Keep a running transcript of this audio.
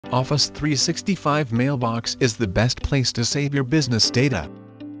Office 365 Mailbox is the best place to save your business data.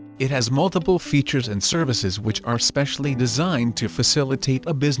 It has multiple features and services which are specially designed to facilitate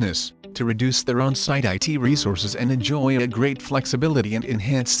a business to reduce their on-site IT resources and enjoy a great flexibility and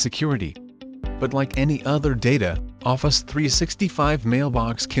enhanced security. But like any other data, Office 365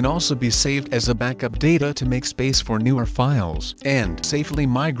 Mailbox can also be saved as a backup data to make space for newer files and safely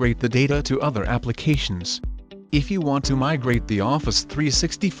migrate the data to other applications. If you want to migrate the Office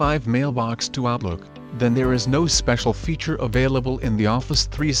 365 Mailbox to Outlook, then there is no special feature available in the Office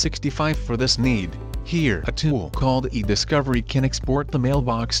 365 for this need. Here, a tool called eDiscovery can export the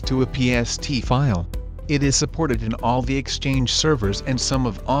mailbox to a PST file. It is supported in all the Exchange servers and some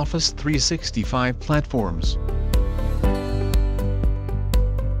of Office 365 platforms.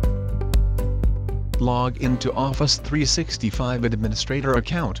 Log into Office 365 Administrator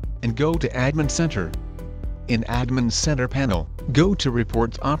account and go to Admin Center. In Admin Center panel, go to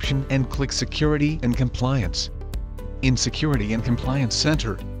Reports option and click Security and Compliance. In Security and Compliance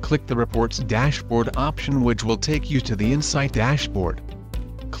Center, click the Reports Dashboard option, which will take you to the Insight dashboard.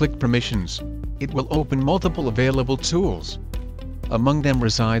 Click Permissions. It will open multiple available tools. Among them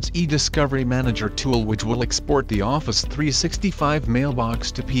resides eDiscovery Manager tool, which will export the Office 365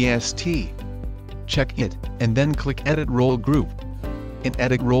 Mailbox to PST. Check it, and then click Edit Role Group. In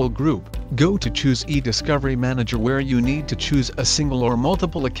Edit Role Group, go to Choose eDiscovery Manager, where you need to choose a single or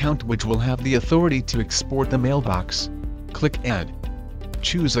multiple account which will have the authority to export the mailbox. Click Add.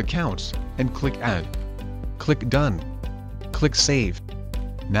 Choose Accounts, and click Add. Click Done. Click Save.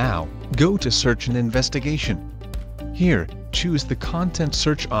 Now, go to Search and Investigation. Here, choose the Content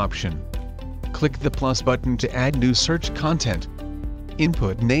Search option. Click the plus button to add new search content.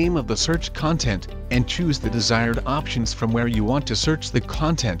 Input name of the search content, and choose the desired options from where you want to search the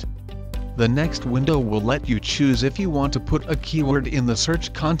content. The next window will let you choose if you want to put a keyword in the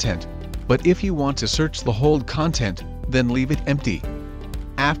search content, but if you want to search the whole content, then leave it empty.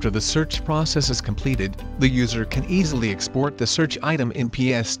 After the search process is completed, the user can easily export the search item in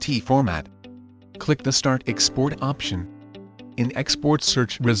PST format. Click the Start Export option. In Export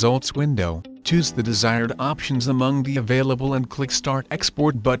Search Results window, choose the desired options among the available and click Start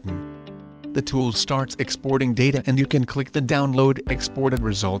Export button. The tool starts exporting data, and you can click the Download Exported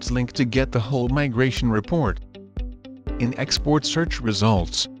Results link to get the whole migration report. In Export Search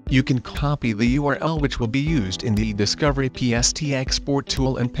Results, you can copy the URL which will be used in the eDiscovery PST export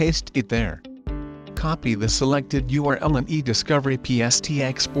tool and paste it there. Copy the selected URL in eDiscovery PST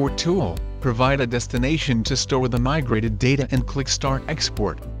export tool, provide a destination to store the migrated data, and click Start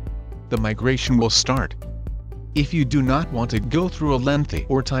Export. The migration will start. If you do not want to go through a lengthy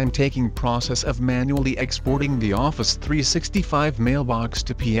or time-taking process of manually exporting the Office 365 Mailbox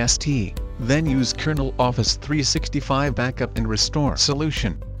to PST, then use Kernel Office 365 Backup and Restore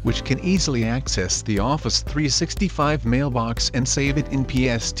solution, which can easily access the Office 365 Mailbox and save it in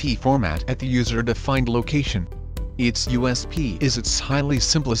PST format at the user-defined location. Its USP is its highly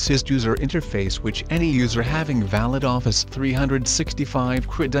simplicist user interface, which any user having valid Office 365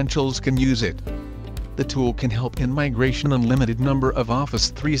 credentials can use it. The tool can help in migration unlimited number of Office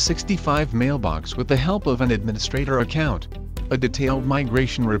 365 Mailbox with the help of an administrator account. A detailed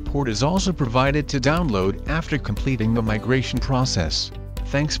migration report is also provided to download after completing the migration process.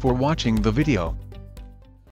 Thanks for watching the video.